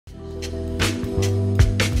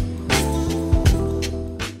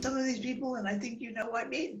I think you know what I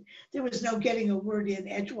mean. There was no getting a word in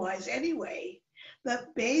edgewise anyway.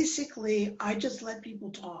 But basically, I just let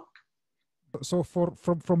people talk. So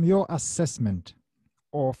from your assessment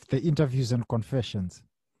of the interviews and confessions,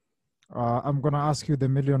 I'm going to ask you the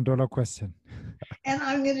 $1 million question. And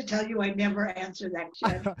I'm going to tell you, I never answer that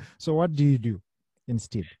question. So what do you do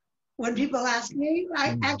instead? When people ask me,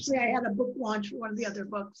 I had a book launch for one of the other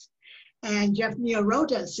books. And Jeff Neo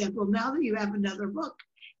wrote us, said, well, now that you have another book,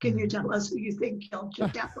 can you tell us who you think killed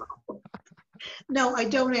Chitepo? No, I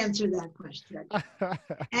don't answer that question.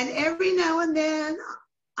 And every now and then,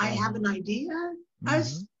 I have an idea.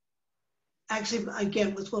 Actually,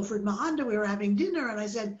 again, with Wilfred Mahanda, we were having dinner, and I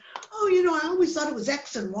said, oh, you know, I always thought it was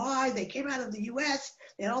X and Y. They came out of the US,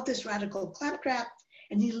 they had all this radical claptrap.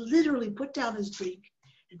 And he literally put down his drink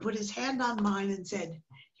and put his hand on mine and said,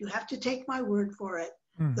 you have to take my word for it.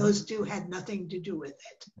 Those two had nothing to do with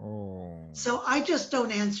it. Oh. So I just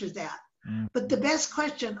don't answer that. But the best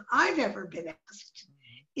question I've ever been asked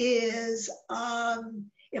is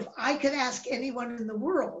if I could ask anyone in the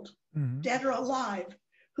world, dead or alive,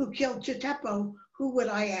 who killed Chitepo, who would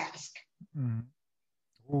I ask?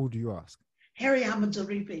 Who would you ask? Harry Hamid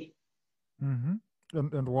Zarifi.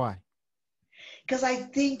 And why? Because I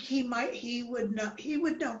think he would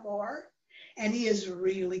know more, and he has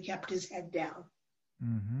really kept his head down.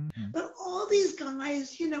 But all these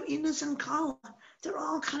guys, you know, Ines and Kala, they're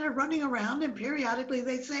all kind of running around, and periodically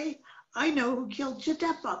they say, I know who killed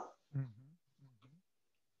Chitepo.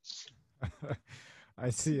 I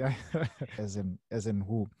see, as in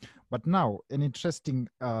who. But now, an interesting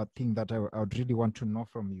thing that I would really want to know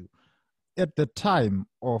from you. At the time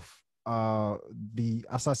of the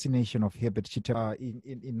assassination of Herbert Chitepo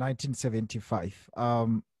in 1975,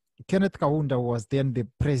 Kenneth Kaunda was then the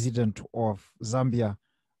president of Zambia,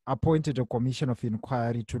 appointed a commission of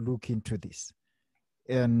inquiry to look into this.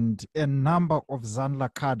 And a number of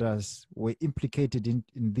Zanla cadres were implicated in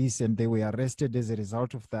this, and they were arrested as a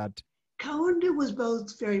result of that. Kaunda was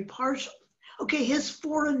both very partial. Okay, his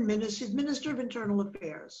foreign minister, his minister of internal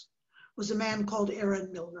affairs, was a man called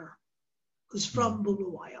Aaron Milner, who's from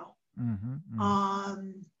Bulawayo,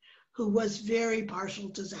 who was very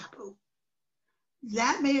partial to ZAPU.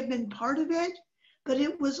 That may have been part of it, but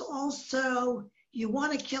it was also, you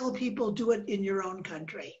want to kill people, do it in your own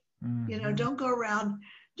country. You know, don't go around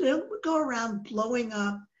blowing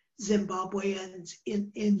up Zimbabweans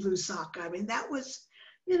in Lusaka. I mean, that was,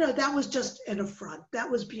 you know, that was just an affront.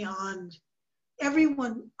 That was beyond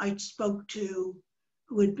everyone I spoke to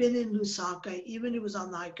who had been in Lusaka, even who was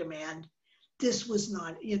on the high command. This was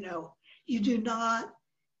not, you know, you do not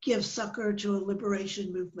give succor to a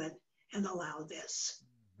liberation movement and allow this.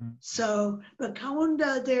 So, but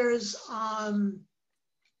Kaunda, there's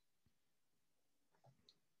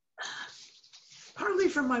partly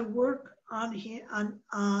from my work on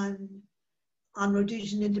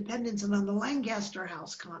Rhodesian independence and on the Lancaster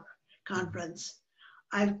House conference,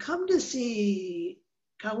 I've come to see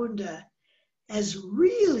Kaunda as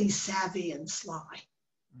really savvy and sly.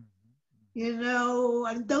 You know,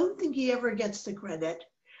 I don't think he ever gets the credit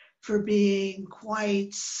for being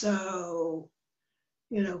quite so,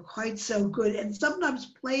 you know, quite so good, and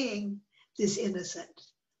sometimes playing this innocent.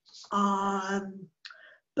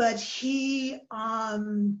 But he,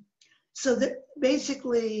 so that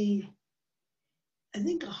basically, I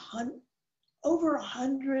think over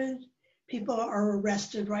 100 people are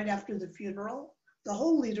arrested right after the funeral, the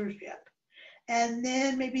whole leadership. And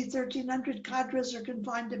then maybe 1,300 cadres are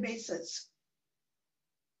confined to bases.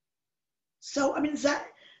 So, I mean,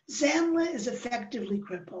 Zanla is effectively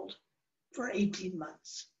crippled for 18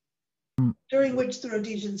 months, during which the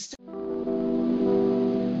Rhodesians